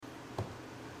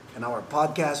and our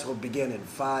podcast will begin in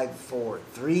 5, 4,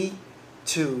 3,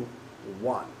 2,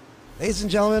 1. Ladies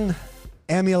and gentlemen,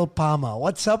 Emil Pama.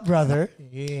 What's up, brother?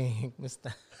 Hey,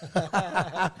 musta?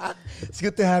 It's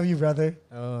good to have you, brother.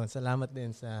 Oh, salamat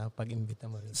din sa pag-imbita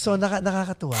mo rin. So,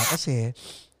 nakakatuwa kasi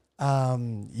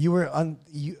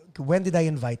when did I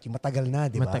invite you? Matagal na,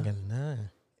 di ba? Matagal na.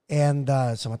 And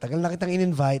so matagal na kitang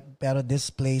in-invite, pero this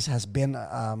place has been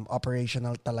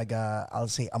operational talaga,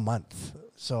 I'll say, a month.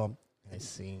 So, I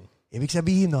see. Ibig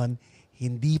sabihin nun,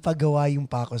 hindi pa gawa yung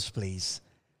Paco's Place.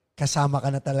 Kasama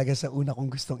ka na talaga sa una kong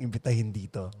gustong imbitahin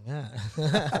dito. Yeah.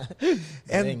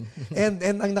 and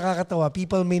ang nakakatawa,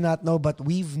 people may not know, but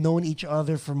we've known each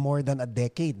other for more than a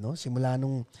decade, no? Simula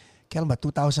nung, kailan ba,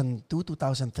 2002,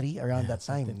 2003, around that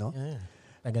time, no? Yeah.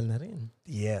 Tagal na rin.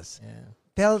 Yes. Yeah.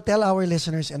 Tell our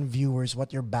listeners and viewers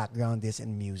what your background is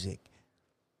in music.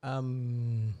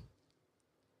 Well,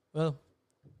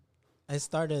 I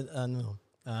started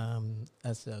I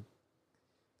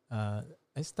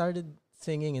started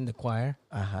singing in the choir.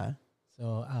 Uh-huh.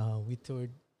 So we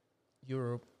toured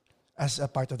Europe. As a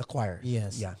part of the choir?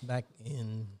 Yes. Yeah. Back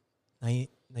in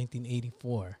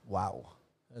 1984. Wow.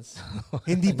 So,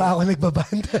 Hindi pa ako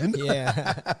nagbabanda, no?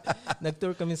 Yeah.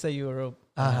 Nag-tour kami sa Europe.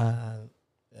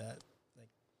 Like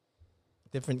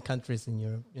different countries in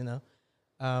Europe, you know.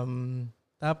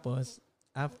 Tapos,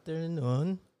 after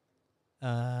noon,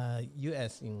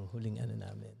 US yung huling ano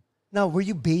namin. Now, were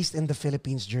you based in the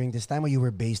Philippines during this time or you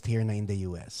were based here na in the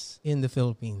US? In the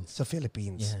Philippines. Sa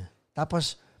Philippines. Yeah.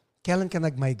 Tapos, kailan ka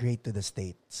nag-migrate to the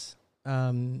States?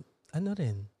 Ano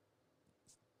rin?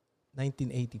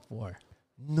 1984.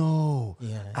 No.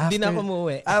 Yeah. Hindi na ako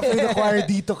umuwi. After the choir,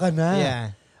 dito ka na.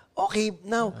 Yeah. Okay,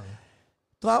 now,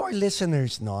 to our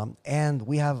listeners, no, and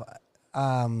we have,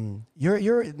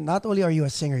 you're not only are you a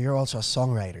singer, you're also a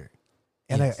songwriter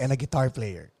and, Yes. a guitar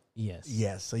player. Yes.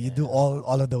 Yes, so you do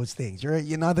all of those things. You're,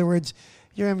 in other words,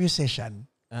 you're a musician.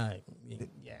 Yeah.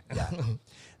 Yeah.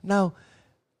 Now,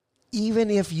 even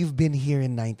if you've been here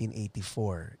in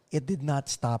 1984, it did not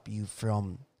stop you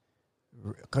from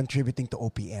contributing to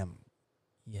OPM.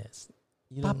 Yes.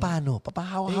 Paano?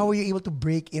 How were you able to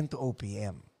break into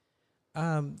OPM?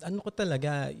 Ano ko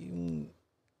talaga, yung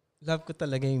love ko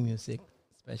talaga yung music,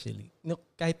 especially. No,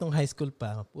 kahit nung high school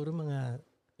pa, puro mga,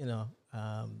 you know,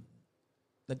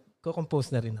 nagko-compose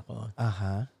na rin ako.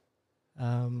 Aha.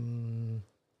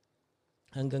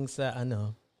 Hanggang sa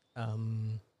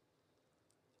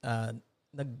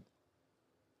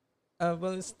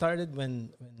well, it started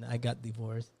when I got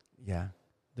divorced. Yeah.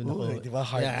 Doon ako, di ba?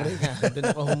 Heartbreak. Yeah, doon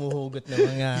ako humuhugot ng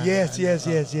mga... Yes.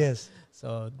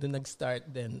 So, doon nag-start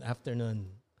then. After nun,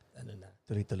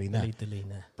 Tuloy-tuloy na. tuloy-tuloy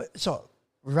na. But, so,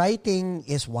 writing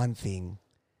is one thing.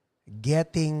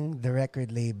 Getting the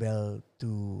record label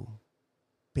to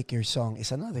pick your song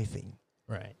is another thing.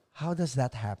 Right. How does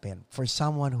that happen for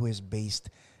someone who is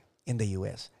based in the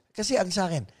US? Kasi ang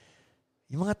sa akin,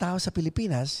 yung mga tao sa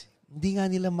Pilipinas, hindi nga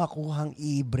nila makuhang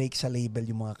i-break sa label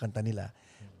yung mga kanta nila.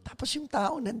 Tapos yung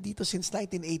tao nandito since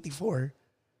 1984,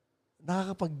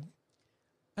 nakakapag...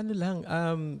 Ano lang,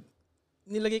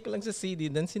 nilagay ko lang sa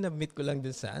CD, then sinabmit ko lang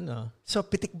dun sa So,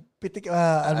 pitik, di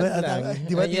ba?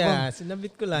 Yeah,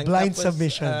 sinabit ko lang. Blind tapos,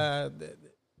 submission.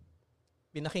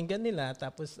 Pinakinggan nila,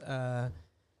 tapos,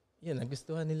 yun,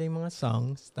 nagustuhan nila yung mga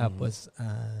songs, tapos,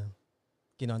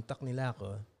 kinontak nila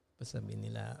ako, tapos sabi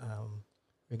nila,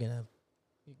 we're gonna,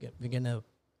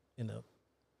 you know,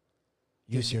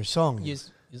 Use your song.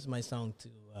 Use my song to,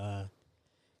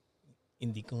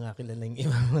 hindi ko nga kilala yung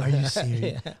iba. Are you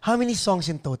serious? Yeah. How many songs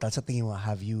in total sa tingin mo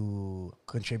have you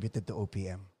contributed to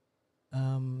OPM?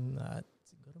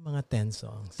 Siguro mga 10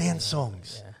 songs. 10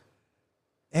 songs. Yeah.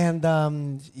 And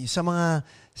sa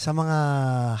mga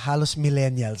halos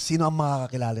millennials, sino ang mga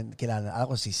kilala?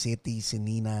 Ako si City, si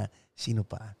Nina, sino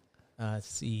pa?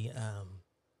 Si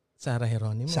Sarah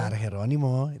Geronimo. Sarah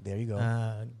Geronimo, there you go.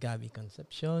 Gabby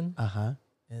Concepcion. Aha.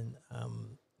 And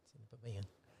sino pa ba yan?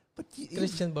 But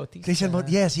Christian Bautista.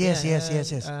 Yes.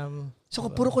 So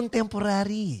puro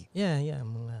contemporary. Yeah,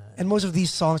 mga. And most of these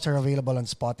songs are available on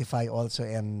Spotify also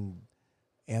and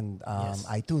Yes.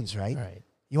 iTunes, right? Right.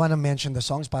 You wanna mention the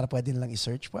songs para pwede nilang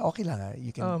i-search? Well, okay lang.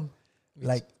 You can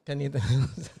like kanina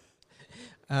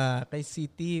kay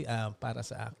City, para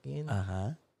sa akin.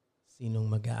 Aha.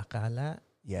 Sinong mag-aakala?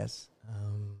 Yes.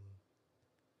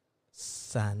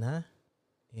 Sana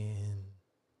and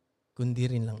kundi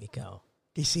rin lang ikaw.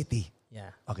 Kay City.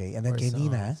 Yeah. Okay, and then 4 kay songs.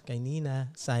 Nina. Kay Nina,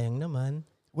 Sayang Naman.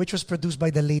 Which was produced by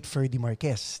the late Ferdy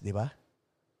Marquez, di ba?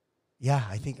 Yeah,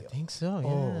 I think so, yeah.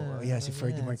 Oh, yeah, si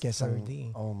Ferdy Marquez. Si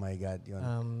Ferdy. Oh my God.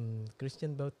 Yun.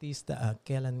 Christian Bautista,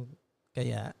 Kailan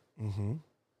Kaya. Mm-hmm.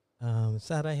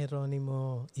 Sarah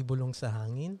Geronimo, Ibulong sa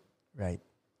Hangin. Right.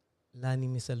 Lani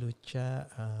Misalucha,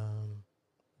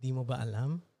 Di Mo Ba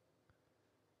Alam?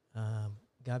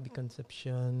 Gabi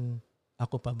Concepcion,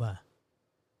 Ako Pa Ba?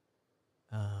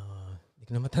 Hindi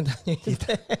ko na matanda yun.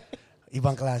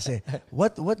 Ibang klase.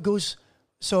 What goes,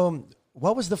 so,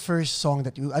 what was the first song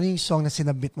that ano yung song na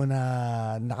sinabmit mo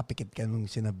na nakapikit ka nung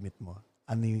sinabmit mo?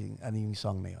 Ano yung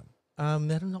song na yun?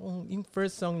 Meron akong, yung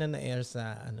first song na na-air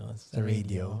sa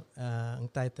radio.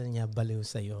 Ang title niya, Baliw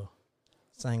Sa'yo.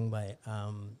 Sang by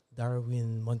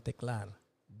Darwin Monteclar.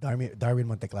 Darwin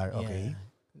Monteclar, okay. Yeah.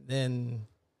 Then,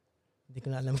 hindi ko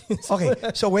na alam yun. Okay,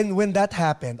 so when that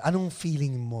happened, anong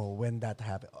feeling mo when that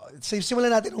happened?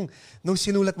 Simulan natin nung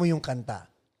sinulat mo yung kanta.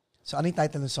 So, ano yung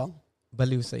title ng song?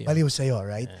 Baliw Sa'yo. Baliw Sa'yo,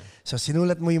 right? Yeah. So,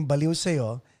 sinulat mo yung Baliw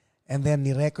Sa'yo, and then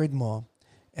ni-record mo,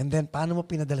 and then paano mo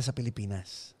pinadala sa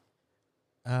Pilipinas?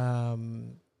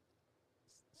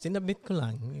 Sinabit ko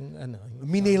lang yung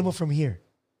Minail mo from here?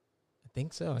 I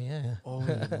think so, yeah. Oh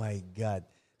my God.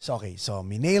 So, okay. So,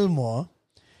 minail mo.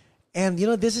 And,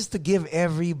 this is to give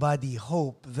everybody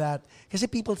hope that, kasi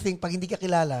people think, pag hindi ka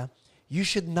kilala, you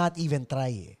should not even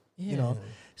try. Yeah.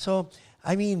 So,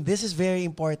 I mean, this is very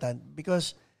important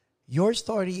because your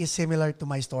story is similar to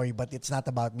my story, but it's not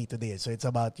about me today. So, it's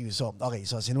about you. So, okay.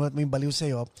 So, sinulat mo yung Baliw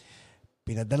Sa'yo.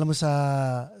 Pinadala mo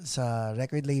sa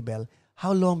record label.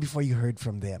 How long before you heard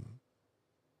from them?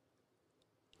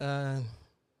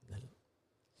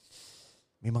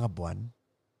 May mga buwan?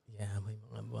 Yeah, may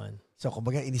mga buwan. So,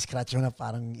 kumbaga, in-scratch mo na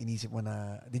parang inisip mo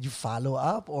na, did you follow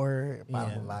up or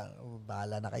parang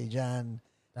bahala na kayo dyan?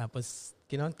 Tapos,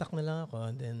 kinontak na lang ako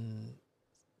and then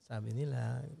sabi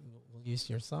nila, we'll use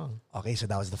your song. Okay, so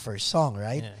that was the first song,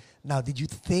 right? Yeah. Now, did you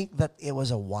think that it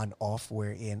was a one-off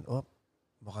wherein,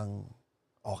 mukhang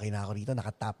okay na ako dito,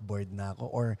 naka-top board na ako?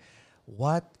 Or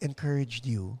what encouraged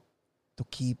you to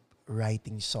keep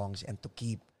writing songs and to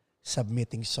keep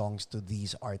submitting songs to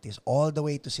these artists all the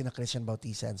way to sina Christian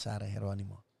Bautista and Sarah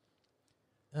Geronimo?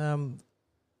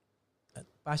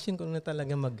 Passion ko na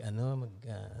talaga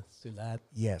sulat.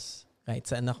 Yes. Kahit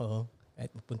saan ako, kahit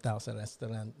pupunta ako sa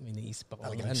restaurant, may naisip ako.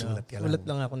 Sulat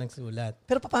lang ako nagsulat.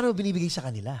 Pero paano binibigay sa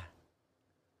kanila?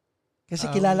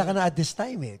 Kasi kilala ka na at this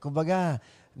time eh. Kumbaga,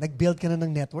 nag-build ka na ng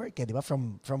network eh, di ba?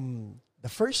 From the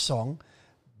first song,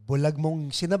 bulag mong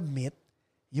sinubmit,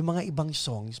 yung mga ibang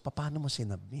songs, paano mo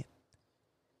sinubmit?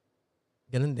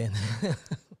 Ganun din.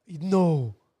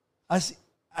 No. As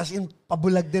in,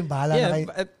 pabulag din, bahala na kayo.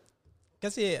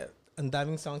 Kasi, ang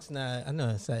daming songs na,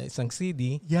 sa isang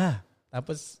CD. Yeah.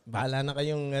 Tapos, bahala na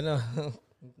kayong,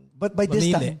 But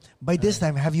by this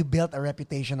time, have you built a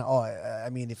reputation? I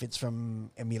mean, if it's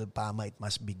from Emil Pama, it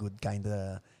must be good kind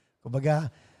of.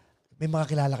 Kumbaga, may mga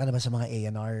kilala ka na ba sa mga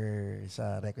A&R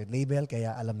sa record label?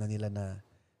 Kaya alam na nila na.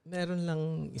 Meron lang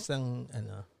isang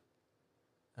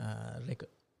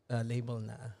label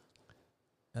na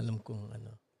alam kong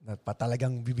Na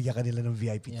talagang bibigyan ka nila ng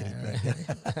VIP treatment.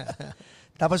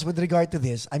 Tapos with regard to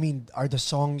this, I mean, are the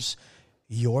songs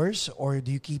yours or do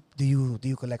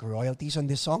you collect royalties on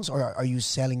these songs or are you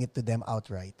selling it to them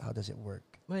outright? How does it work?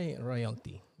 May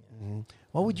royalty. Mm-hmm.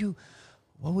 What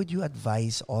would you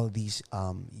advise all these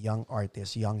young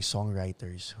artists, young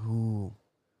songwriters who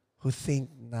think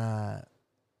na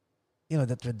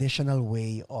the traditional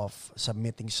way of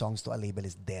submitting songs to a label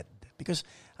is dead? Because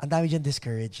ang dami dyan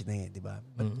discouraged na di ba?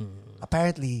 But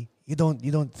apparently, you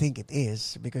don't think it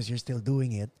is because you're still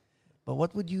doing it. But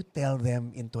what would you tell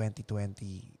them in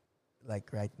 2020, like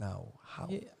right now? How?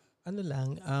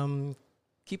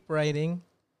 Keep writing,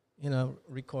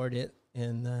 record it,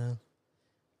 and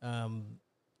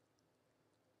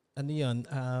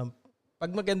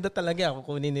pag maganda talaga,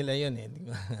 kukunin nila yun eh. Di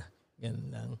ba? Ganun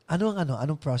lang.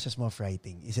 Anong process mo of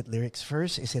writing? Is it lyrics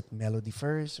first? Is it melody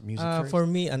first? Music first? For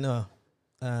me,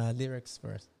 lyrics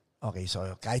first. Okay, so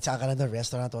kahit saan ka na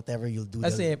restaurant, whatever, you'll do.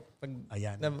 Kasi pag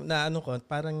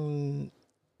parang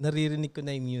naririnig ko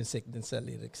na yung music dun sa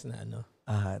lyrics na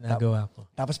nagawa ko.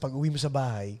 Tapos pag uwi mo sa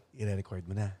bahay, i-record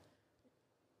mo na.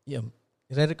 Yeah.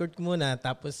 I-record ko muna,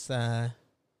 tapos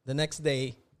the next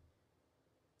day,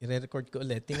 i-record ko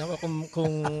ulit. Tingnan ko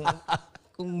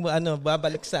kung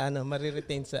babalik sa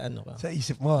mariretain sa ka. Sa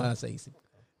isip mo. Sa isip ko.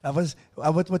 Tapos,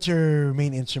 what's your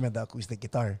main instrument? The acoustic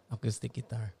guitar? Acoustic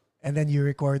guitar. And then you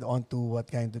record onto what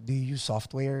kind of, do you use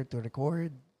software to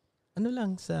record?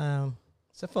 Lang, sa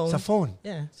phone. Sa phone?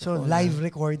 Yeah. So, phone live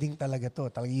recording talaga to.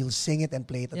 You'll sing it and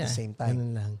play it at the same time.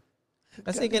 Ganun lang.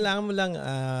 Kasi kailangan mo lang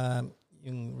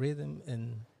yung rhythm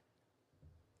and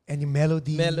yung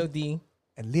melody.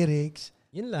 And lyrics.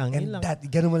 Yun lang.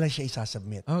 Ganun mo lang siya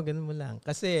isasubmit. Ganun mo lang.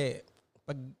 Kasi,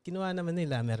 pag kinuha naman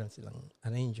nila, meron silang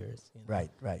arrangers.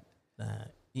 Right.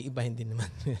 iibahin din naman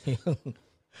yung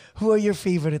Who are your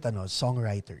favorite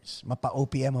songwriters? Mapa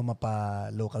OPM o mapa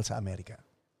local sa Amerika?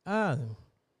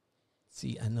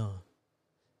 si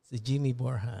Jimmy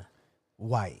Borja.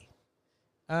 Why?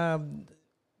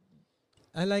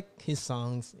 I like his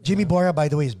songs. Jimmy Borja, by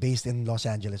the way, is based in Los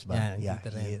Angeles ba? Yeah,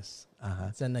 he is.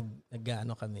 So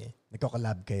nag-ano kami.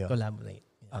 Nagko-collab kayo? Collaborate.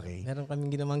 Yeah. Okay. Meron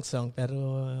kaming ginawang song pero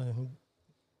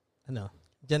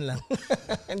dyan lang.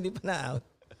 Hindi pa na-out.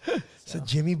 So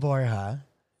Jimmy Borja.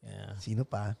 Yeah. Sino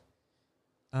pa?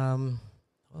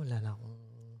 Wala na akong...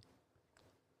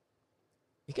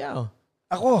 Ikaw?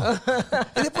 Ako.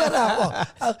 Hindi pwera ako.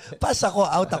 Pass ako,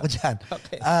 out ako dyan.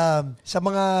 Okay. Sa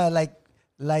mga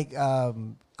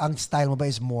ang style mo ba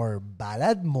is more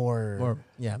ballad, more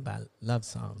love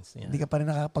songs. Yeah. Hindi ka pa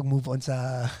rin nakakapag-move on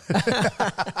sa...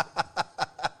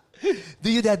 Do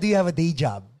you have a day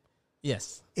job?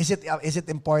 Yes. Is it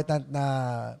important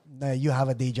na you have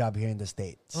a day job here in the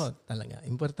States? Oh, talaga.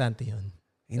 Importante yun.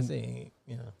 Kasi,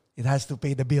 it has to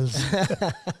pay the bills.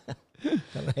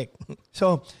 Correct.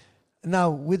 So,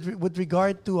 now with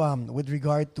regard to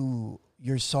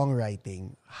your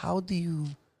songwriting, how do you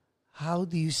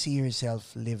see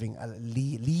yourself leaving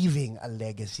a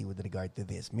legacy with regard to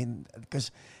this? I mean,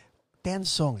 because 10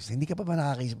 songs, hindi ka pa ba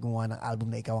nakakaisip gumawa ng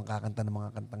album na ikaw ang kakanta ng mga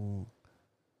kantang...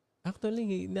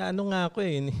 Actually, naano nga ako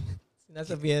eh.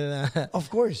 Sinasabihan na...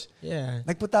 Of course. Yeah.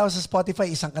 Nagpunta ako sa Spotify,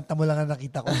 isang kanta mo lang ang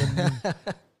nakita ko.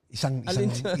 Isang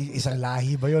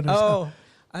lahi ba yun?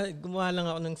 Gumawa lang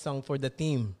ako ng song for the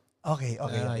team. Okay.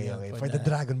 For the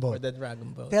Dragon Boat. For the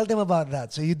Dragon Boat. Tell them about that.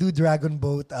 So you do Dragon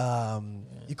Boat,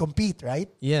 you compete,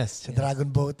 right? Yes. Sa Dragon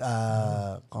Boat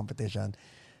competition.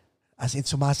 As in,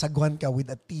 sumasagwan ka with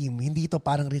a team. Hindi ito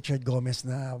parang Richard Gomez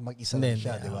na mag-isa lang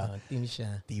siya, di ba? Team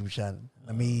siya. Team siya.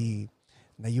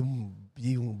 Na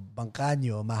yung bangka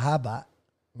nyo, mahaba.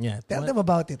 Yeah. Tell them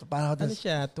about it. Ano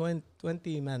siya?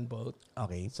 20-man boat.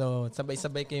 Okay. So,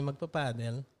 sabay-sabay kayo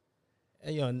magpapadel.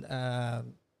 Ayun,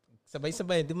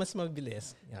 sabay-sabay, di mas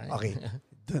mabilis. Okay.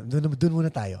 Doon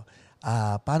muna tayo.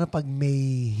 Paano pag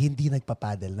may hindi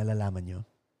nagpapadel, nalalaman nyo?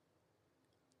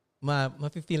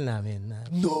 Mafe-feel namin.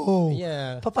 No!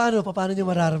 Yeah. Paano nyo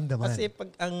mararamdaman? Kasi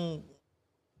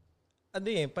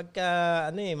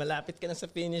malapit ka na sa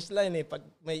finish line pag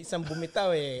may isang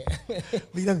bumitaw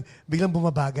biglang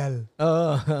bumabagal.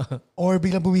 Oo. Or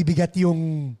biglang bumibigat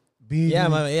yung... bibigat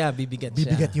siya.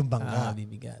 Bibigat yung bangka.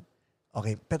 Bibigat.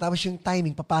 Okay. Pero tapos yung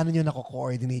timing, paano nyo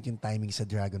nako-coordinate yung timing sa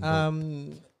Dragon Boat?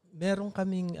 Meron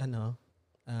kaming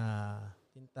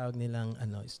tinatawag nilang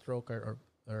stroker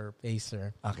or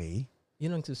pacer. Okay.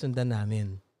 Yun ang susundan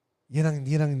namin. Yun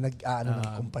ang ng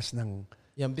kumpas ng...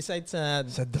 Yan, besides sa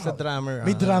drummer.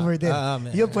 May drummer din.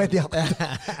 Yun, pwede ako.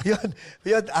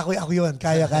 yun, ako yun.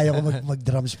 Kaya ko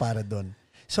mag-drums para doon.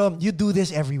 So, you do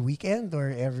this every weekend or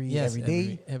every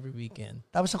day? Every weekend.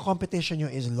 Tapos ang competition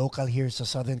nyo is local here sa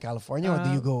Southern California or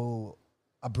do you go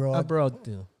abroad? Abroad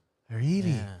too.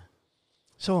 Really? Yeah.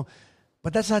 So,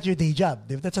 but that's not your day job.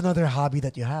 That's another hobby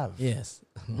that you have. Yes.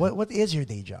 What is your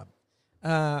day job?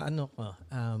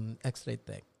 X-ray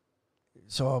tech.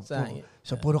 So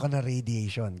puro ka na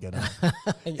radiation, gano'n.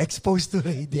 Exposed to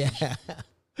radiation.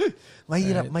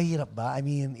 Yeah. Mahirap ba? I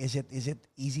mean, is it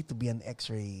easy to be an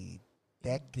X-ray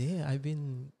tech? Yeah, I've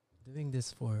been doing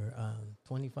this for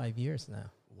 25 years now.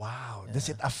 Wow. Yeah. Does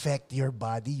it affect your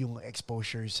body, yung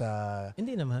exposure sa...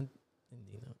 Hindi naman.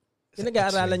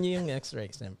 Pinag-aaralan niyo yung X-ray,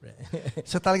 siyempre.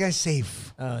 So talagang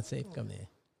safe? Safe kami.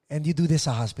 And you do this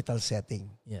sa hospital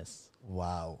setting? Yes.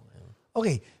 Wow.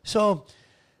 Okay. So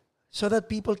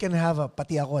that people can have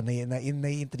pati ako,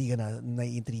 naiintriga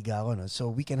ako. No?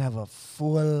 So we can have a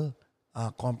full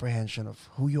comprehension of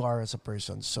who you are as a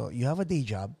person. So you have a day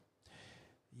job.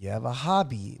 You have a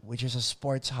hobby, which is a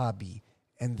sports hobby.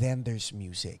 And then there's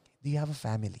music. Do you have a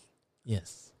family?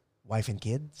 Yes. Wife and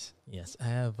kids? Yes,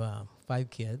 I have 5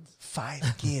 kids.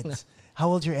 5 kids. How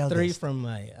old's your eldest? 3 from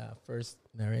my first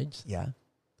marriage. Yeah.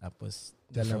 Tapos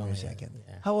 2 from your second.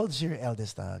 Yeah. How old's your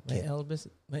eldest kid?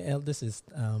 My eldest is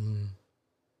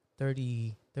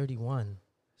 31.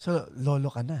 So lolo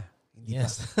ka na. Hindi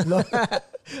yes. Grandpa.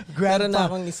 Meron na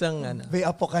akong isang may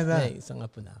apo ka na. May isang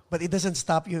apo na. But it doesn't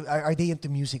stop you. Are they into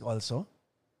music also?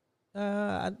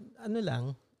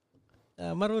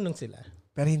 Marunong sila.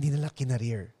 Pero hindi nila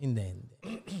kinareer. Hindi.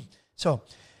 So,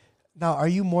 now,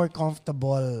 are you more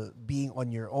comfortable being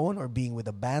on your own or being with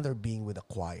a band or being with a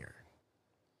choir?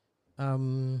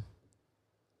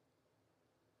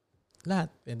 Lahat.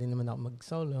 Pwede naman ako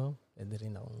mag-solo. Pwede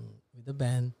rin ako with a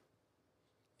band.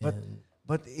 But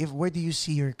But where do you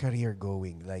see your career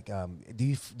going? Like, do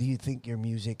you think the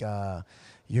music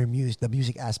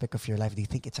aspect of your life, do you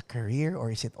think it's a career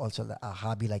or is it also a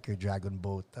hobby like your Dragon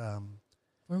Boat?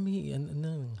 For me,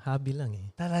 hobby lang eh.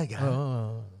 Talaga?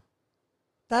 Oo.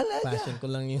 Talaga? Passion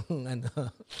ko lang yung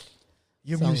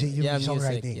Your music,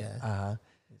 songwriting. Yeah.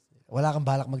 Wala kang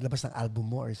balak maglabas ng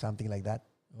album mo or something like that?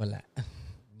 Wala.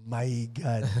 My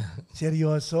God.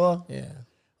 Seryoso? Yeah.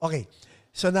 Okay.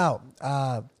 So now,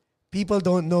 people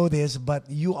don't know this, but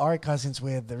you are cousins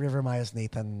with River Maya's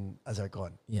Nathan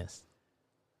Azarcon. Yes.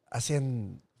 As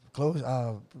in, close,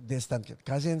 distant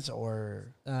cousins or?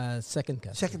 Second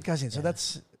cousin. Second cousin. So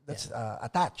that's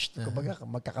attached. Kumbaga,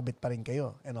 magkakabit pa rin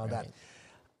kayo and all that.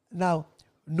 Now,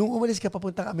 nung umalis ka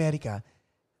papuntang Amerika,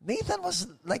 Nathan was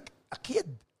like a kid.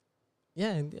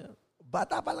 Yeah.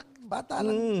 Bata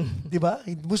lang. Di ba?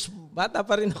 Bata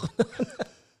pa rin ako.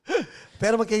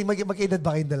 Pero magkaedad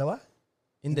ba kayong dalawa?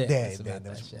 Hindi.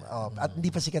 At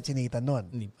hindi pa sikat si Nathan noon.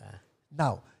 Hindi pa.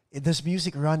 Now, does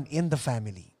music run in the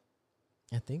family?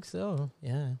 I think so.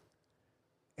 Yeah.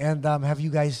 And have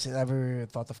you guys ever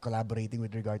thought of collaborating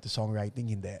with regard to songwriting?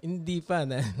 Hindi. Hindi pa.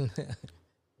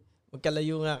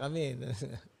 Magkalayo nga kami.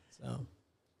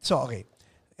 So okay.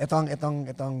 Itong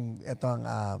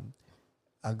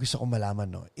gusto kong malaman,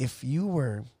 no. If you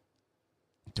were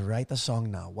to write a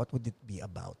song now, what would it be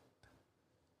about?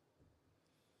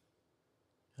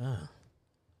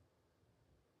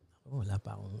 Wala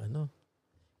pa akong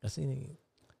Kasi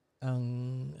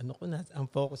ang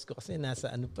focus ko kasi nasa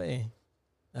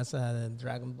nasa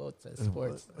Dragon Boat, sa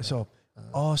sports. So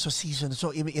season.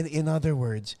 So in other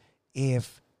words,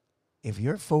 if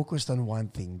you're focused on one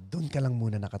thing, dun ka lang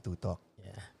muna nakatutok.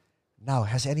 Yeah. Now,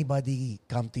 has anybody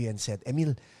come to you and said,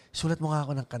 Emil, sulat mo nga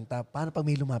ako ng kanta. Paano pag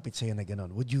may lumapit sa'yo na gano'n?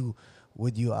 Would you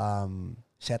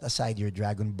set aside your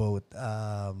Dragon Boat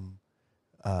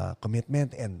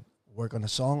commitment and work on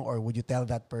a song, or would you tell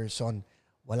that person,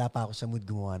 wala pa ako sa mood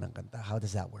gumawa ng kanta? How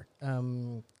does that work?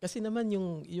 Kasi naman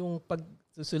yung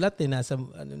pagsusulat nasa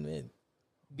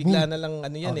bigla na lang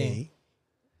okay.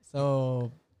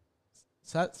 So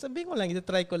sabihin ko lang,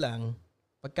 ito-try ko lang.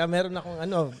 Pagka meron akong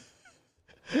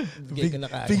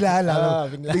bigla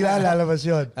lalabas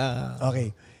yun. Okay.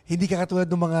 Hindi ka katulad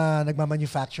ng mga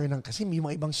nagmamanufacture kasi may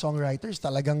mga ibang songwriters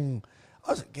talagang,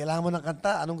 kailangan mo ng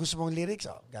kanta, anong gusto mong lyrics?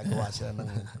 Gagawa sila ng,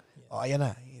 ayan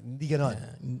na. Hindi ganon.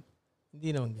 Hindi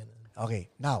naman ganon.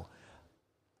 Okay. Now,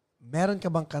 meron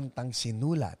ka bang kantang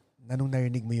sinulat na nung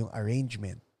narinig mo yung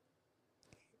arrangement,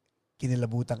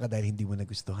 kinilabutan ka dahil hindi mo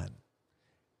nagustuhan?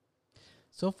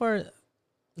 So far,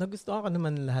 nagustuhan ko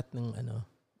naman lahat ng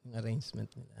yung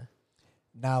arrangement nila.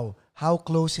 Now, how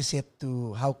close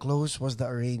was the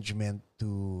arrangement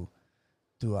to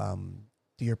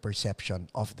your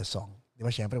perception of the song? Di ba,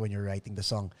 syempre, when you're writing the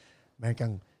song,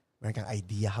 meron kang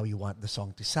idea how you want the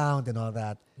song to sound and all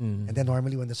that. And then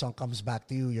normally when the song comes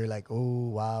back to you, you're like,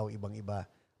 oh, wow, ibang-iba.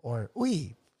 Or,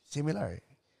 uy, similar.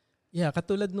 Yeah,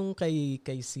 katulad nung kay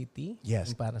City,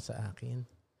 yes, yung para sa akin.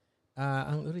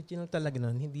 Ang original talaga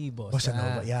nun, hindi bossa. Bossa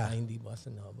Nova, yeah. Hindi bossa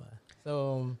nova.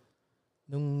 So,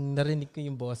 nung narinig ko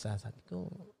yung bossa, sabi ko,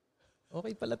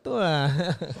 okay pala to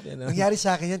Nangyari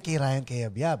sa akin yan kay Ryan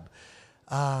Kayabyab.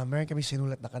 Meron kami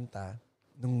sinulat na kanta.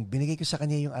 Nung binigay ko sa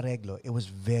kanya yung areglo, it was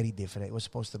very different. It was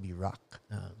supposed to be rock.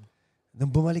 Nung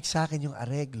bumalik sa akin yung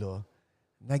areglo,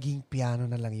 naging piano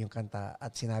na lang yung kanta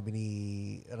at sinabi ni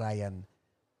Ryan,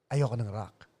 ayoko ng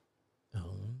rock.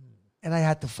 And I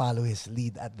had to follow his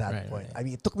lead at that point. Right. I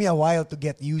mean, it took me a while to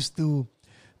get used to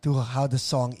how the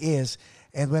song is.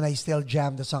 And when I still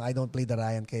jam the song, I don't play the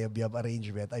Ryan Kayabyab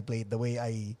arrangement. I play it the way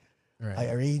I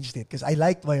arranged it because I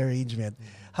liked my arrangement.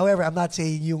 However, I'm not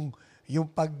saying yung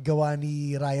paggawa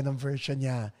ni Ryan ng version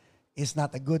niya is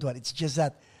not a good one. It's just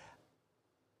that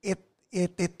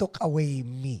it took away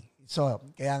me. So,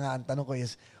 kaya nga ang tanong ko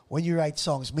is, when you write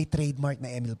songs, may trademark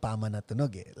na Emil Pama na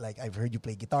tunog eh. Like, I've heard you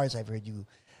play guitars,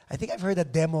 I think I've heard a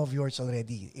demo of yours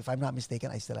already. If I'm not mistaken,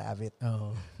 I still have it.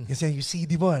 Kasi yung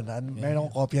CD mo,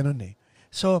 meron akong kopya nun eh.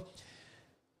 So,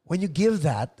 when you give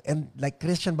that, and like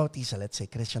Christian Bautista, let's say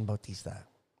Christian Bautista,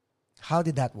 how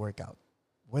did that work out?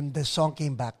 When the song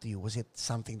came back to you, was it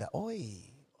something that,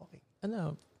 okay.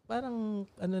 Parang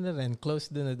na rin,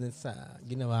 close doon na din sa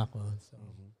ginawa ko.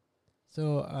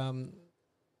 So,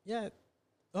 yeah,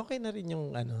 okay na rin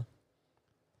yung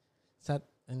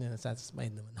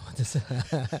satisfied naman ako.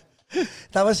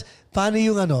 Tapos, paano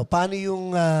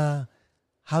yung,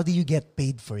 how do you get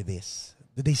paid for this?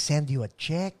 Do they send you a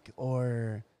check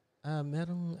or?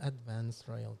 Merong advance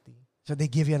royalty. So they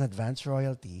give you an advance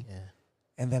royalty. Yeah.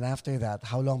 And then after that,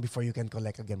 how long before you can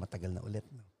collect again? Matagal na ulit.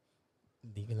 No?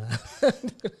 Hindi ko na.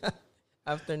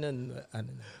 After nun, ano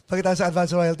na. Pagkatapos sa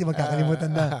advance royalty,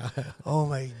 magkakalimutan na. Oh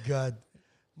my God.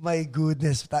 My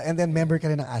goodness. And then member ka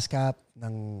rin ng ASCAP,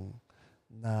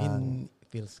 In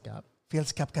PhilSCAP.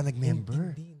 PhilSCAP ka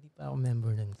nag-member? Hindi pa ako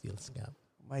member ng PhilSCAP.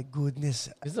 My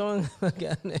goodness. Gusto kong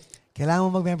Kailangan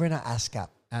mo mag-member ng ASCAP.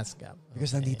 ASCAP.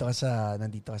 Because nandito ka sa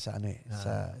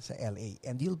sa LA,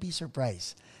 and you'll be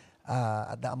surprised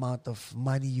at the amount of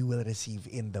money you will receive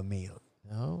in the mail.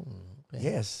 Oh, okay.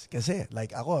 Yes, kasi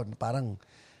like ako, parang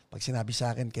pag sinabi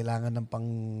sa akin kailangan ng pang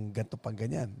ganto pang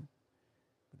ganyan,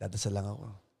 dadasal lang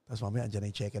ako. Tapos mamaya andyan na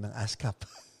yung check ng ASCAP.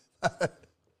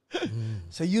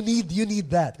 So you need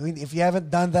that. If you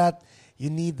haven't done that, you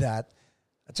need that.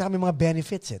 At saka may mga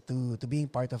benefits to being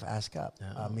part of ASCAP.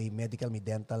 May medical, may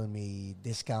dental, may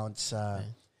discounts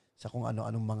sa kung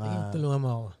ano-anong mga... Tulungan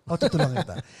mo ako. Tutulungan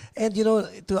kita. And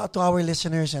to our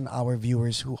listeners and our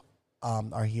viewers who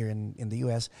are here in the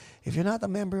US, if you're not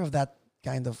a member of that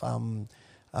kind of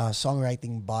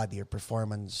songwriting body or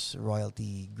performance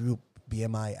royalty group,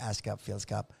 BMI, ASCAP,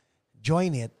 PhilSCAP,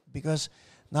 join it because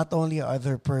not only are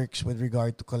there perks with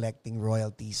regard to collecting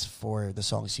royalties for the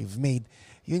songs you've made,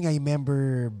 yun nga yung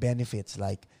member benefits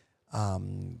like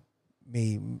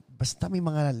may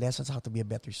mga lessons how to be a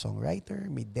better songwriter,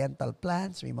 may dental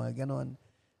plans, may mga ganon.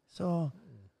 So,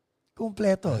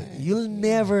 kumpleto. You'll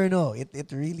never know.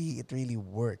 It really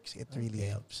works. It really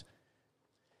helps.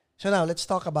 So now, let's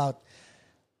talk about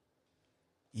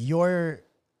you're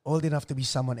old enough to be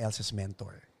someone else's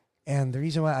mentor. And the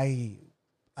reason why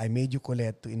I made you,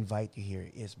 Colette, to invite you here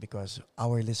is because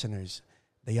our listeners,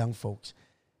 the young folks,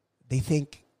 they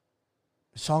think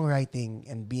songwriting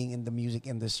and being in the music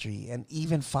industry and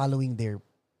even following their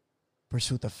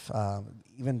pursuit of,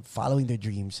 even following their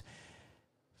dreams,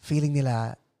 feeling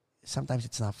nila, sometimes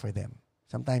it's not for them.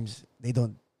 Sometimes they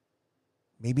don't,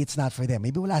 maybe it's not for them.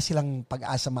 Maybe wala silang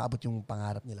pag-asa maabot yung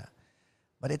pangarap nila.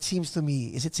 But it seems to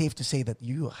me, is it safe to say that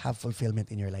you have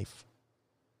fulfillment in your life?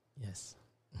 Yes.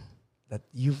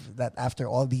 That after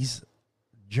all these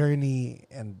journey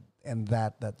and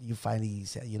that you finally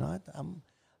said, you know what, I'm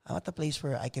at a place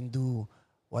where I can do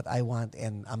what I want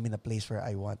and I'm in a place where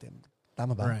I want him.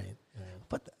 Tama ba? Right.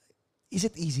 But is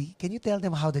it easy? Can you tell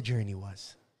them how the journey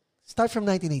was? Start from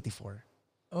 1984.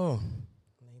 Oh,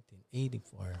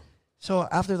 1984. So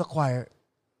after the choir,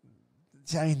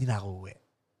 saan hindi na ako uwi?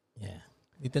 Yeah.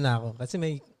 Dito na ako kasi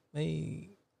may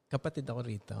kapatid ako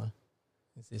rito.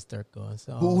 Yung sister ko.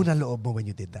 So, buo na loob mo when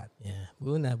you did that? Yeah.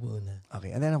 Buo na.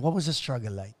 Okay. And then what was the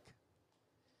struggle like?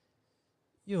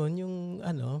 Yun, yung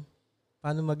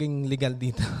paano maging legal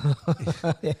dito.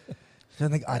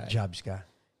 So nag-odd jobs ka?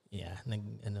 Yeah.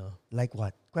 Like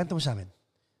what? Kwento mo sa amin.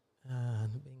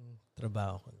 Ano ba yung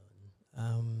trabaho ko noon?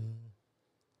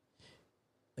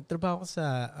 Nagtrabaho ko sa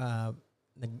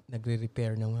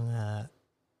nagre-repair ng mga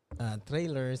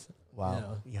trailers.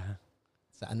 Wow. Yeah.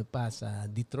 Sa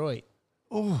Detroit.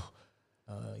 Oh.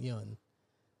 Yun.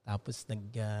 Tapos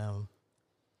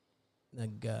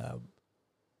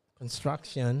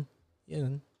construction.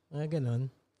 Yun. Mga ganon.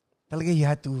 Talaga you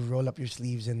had to roll up your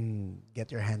sleeves and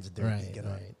get your hands dirty.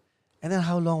 Right. And then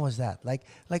how long was that? Like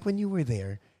when you were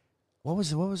there, what was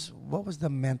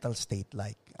the mental state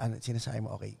like? Sinasabi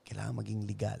mo, okay, kailangan maging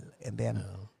legal. And then,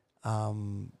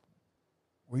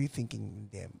 were you thinking,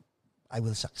 damn, I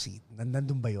will succeed?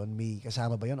 Nandun ba yun? May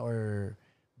kasama ba yun? Or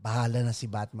bahala na si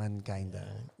Batman kinda?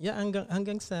 Yeah,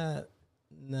 hanggang sa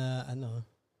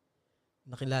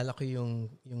nakilala ko yung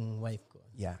wife ko.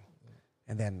 Yeah.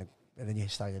 And then you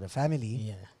started a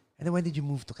family. Yeah. And then when did you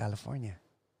move to California?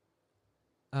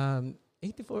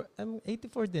 84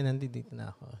 din, nandito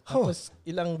na ako. Tapos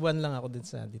ilang buwan lang ako din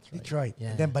sa Detroit.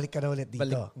 Yeah. And then balik ka na ulit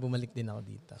dito. Bumalik din ako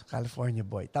dito. California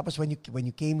boy. Tapos when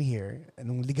you came here,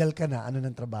 nung legal ka na, ano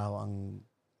ng trabaho ang...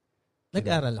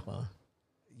 Nag-aral ako.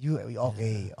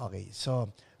 Okay. So,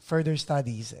 further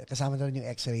studies, kasama na rin yung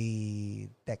X-ray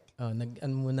tech.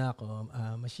 Muna ako,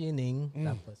 machining,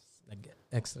 tapos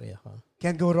nag-X-ray ako.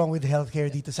 Can't go wrong with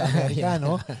healthcare dito sa Amerika,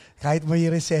 no? Kahit may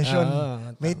recession,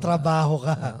 may trabaho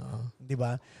ka. Di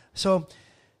ba? So,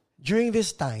 during this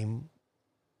time,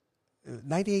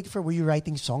 1984, were you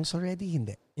writing songs already?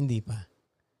 Hindi. Hindi pa.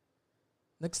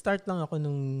 Nag-start lang ako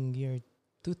nung year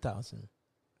 2000.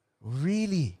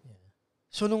 Really? Yeah.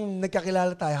 So, nung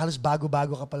nagkakilala tayo, halos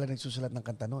bago-bago ka pala nagsusulat ng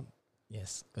kanta nun?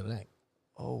 Yes, correct.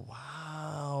 Oh,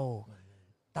 wow.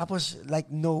 Tapos,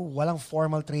 walang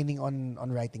formal training on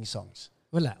writing songs?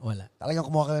 Wala. Talagang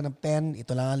kumuha ka lang ng pen,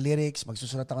 ito lang ang lyrics,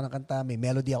 magsusulat ako ng kanta, may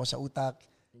melody ako sa utak.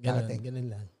 Ganun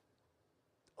lang.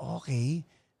 Okay.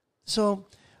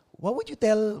 So, what would you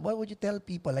tell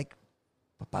people? Like,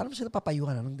 paano mo sila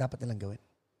papayuhan? Anong dapat nilang gawin?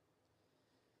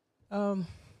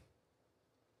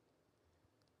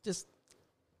 just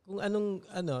kung anong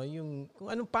kung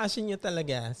anong passion niyo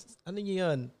talaga, ano niyo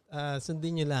 'yon,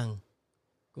 sundin niyo lang.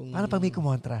 Kung Paano pag may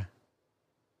kumontra?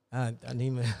 ano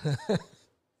yun?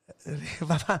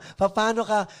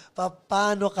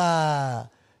 Paano ka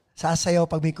sasayaw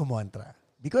pag may kumontra?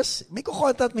 Because may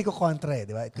kukontra at may kukontra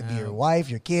di ba? It could be your wife,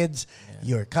 your kids,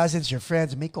 your cousins, your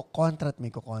friends. May kukontra at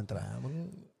may kukontra.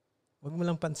 Wag mo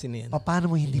lang pansinin. Paano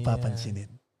mo hindi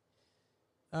papansinin?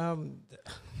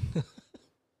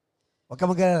 Wag ka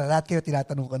mag-alala. Lahat kayo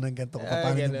tinatanong ko ng ganito.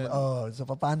 So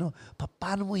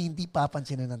paano mo hindi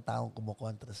papansinin ng taong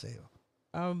kumukontra sa'yo?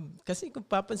 Kasi kung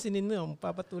papansinin mo,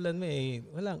 papatulan mo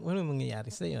walang mangyayari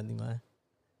sa'yo, di ba?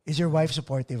 Is your wife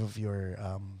supportive of your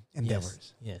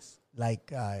endeavors? Yes.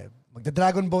 Like,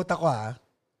 magda-dragon boat ako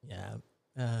Yeah.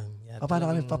 Paano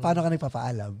ka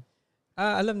nagpapaalam?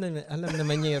 Alam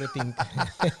naman niya yung routine ko.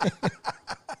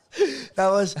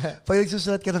 Tapos, pag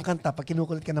nagsusulat ka ng kanta, pag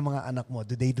kinukulit ka ng mga anak mo,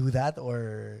 do they do that?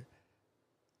 Or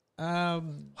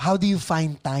how do you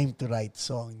find time to write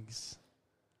songs?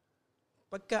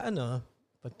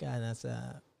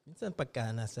 Minsan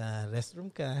pagka nasa restroom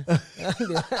ka,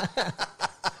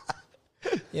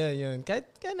 yun.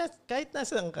 Kahit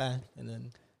nasaan ka, ganun.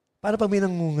 Paano pag may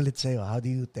nangungulit sa'yo, how do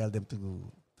you tell them to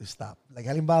stop? Like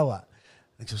halimbawa,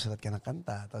 nagsusulat ka ng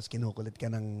kanta, tapos kinukulit ka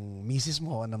ng misis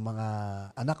mo o ng mga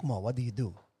anak mo, what do you do?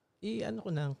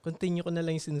 Continue ko na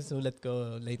lang yung sinusulat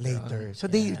ko later. So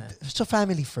so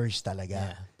family first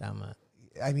talaga. Yeah, tama.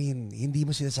 I mean, hindi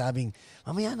mo sinasabing,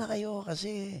 mamaya na kayo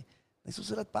kasi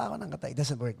nagsusulat pa ako ng kanta. It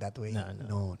doesn't work that way.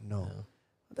 No.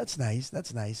 That's nice.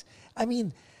 I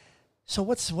mean, so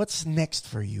what's next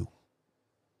for you?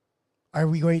 Are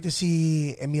we going to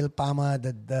see Emil Pama,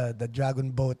 the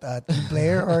Dragon Boat team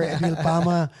player, or Emil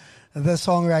Pama, the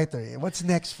songwriter? What's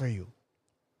next for you?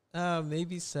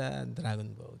 Maybe sa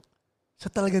Dragon Boat.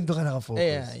 So talagang doon ka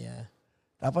nakafocus? Yeah.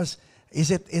 Tapos, is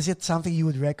it something you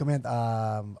would recommend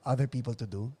other people to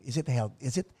do? Is it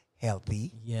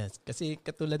healthy? Yes. Kasi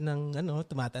katulad ng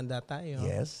tumatanda tayo.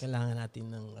 Yes. Kailangan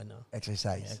natin ng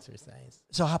exercise.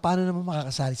 So paano naman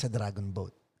makakasali sa Dragon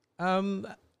Boat?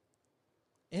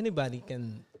 Anybody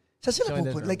can.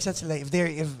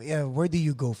 Where do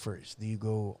you go first? Do you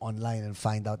go online and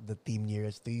find out the team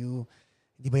nearest to you?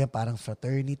 Hindi ba yan parang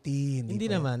fraternity? Hindi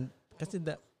naman. Kasi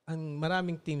ang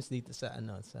maraming teams dito sa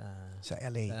LA.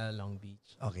 Sa Long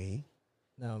Beach. Okay.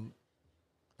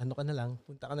 Punta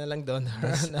ka na lang doon.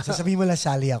 Sasabihin mo lang,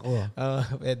 sali ako.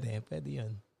 Pwede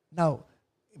yun. Now,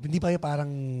 hindi ba yung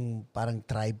parang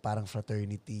tribe, parang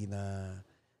fraternity na,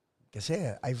 kasi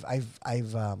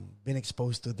I've been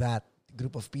exposed to that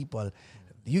group of people.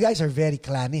 You guys are very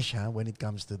clannish when it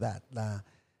comes to that. Na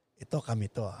ito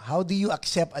kami to. How do you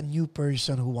accept a new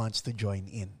person who wants to join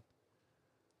in?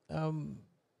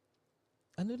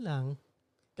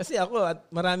 Kasi ako at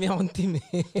marami akong team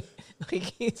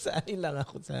nakikisali lang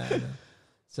ako sa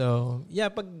So,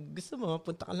 pag gusto mo,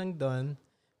 punta ka lang doon.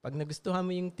 Pag nagustuhan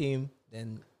mo yung team,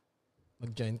 then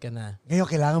mag-join ka na. Ngayon,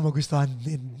 kailangan magustuhan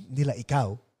nila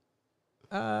ikaw?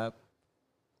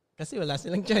 Kasi wala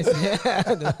silang choice.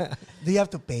 Do you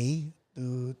have to pay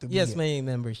to be? Yes, may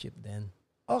membership then.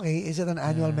 Okay. Is it an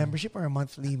annual membership or a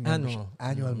monthly membership?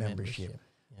 Annual membership.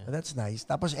 Yeah. So that's nice.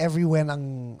 Tapos every when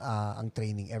ang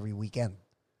training? Every weekend?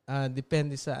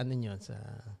 Depende sa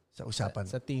sa usapan.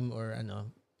 Sa team or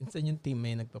Minsan yung team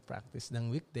may nagpa-practice ng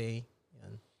weekday.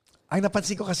 Yan. Ang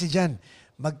napansin ko kasi dyan,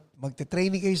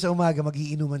 magte-training kayo sa umaga,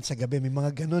 magiinuman sa gabi. May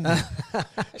mga ganun.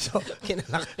 So,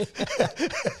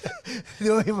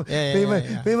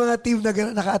 may mga team na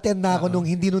naka-attend na ako nung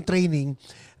hindi nung training,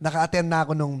 naka-attend na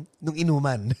ako nung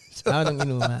inuman. Nung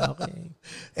inuman, okay.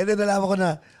 And then nalaman ko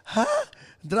na,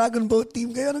 Dragon Boat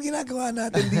team kayo, anong ginagawa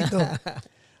natin dito?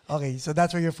 Okay, so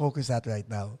that's where you're focused at right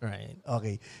now. Right.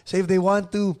 Okay. So if they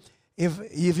want to, if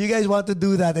you guys want to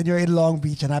do that and you're in Long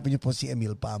Beach, hanapin niyo po si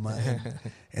Emil Pama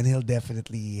and he'll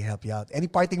definitely help you out. Any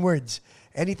parting words?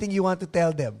 Anything you want to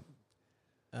tell them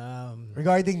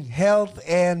regarding health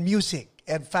and music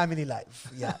and family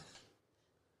life? Yeah.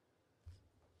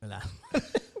 Wala.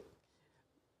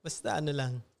 Basta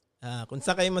lang. Kung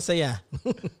saan kayo masaya.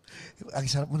 ang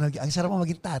sarap mo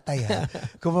maging tatay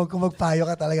Kung magpayo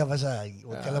ka talaga basta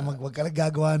wag ka lang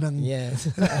gagawa ng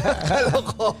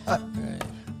kalokohan. Right.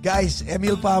 Guys,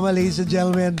 Emil Pama, ladies and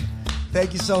gentlemen,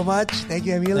 thank you so much. Thank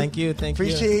you, Emil. Thank you.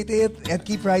 Appreciate it and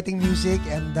keep writing music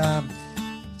and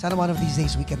sana one of these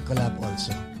days we can collab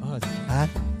also.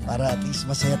 Para at least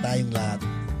masaya tayong lahat.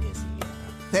 Yes.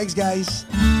 Thanks, guys.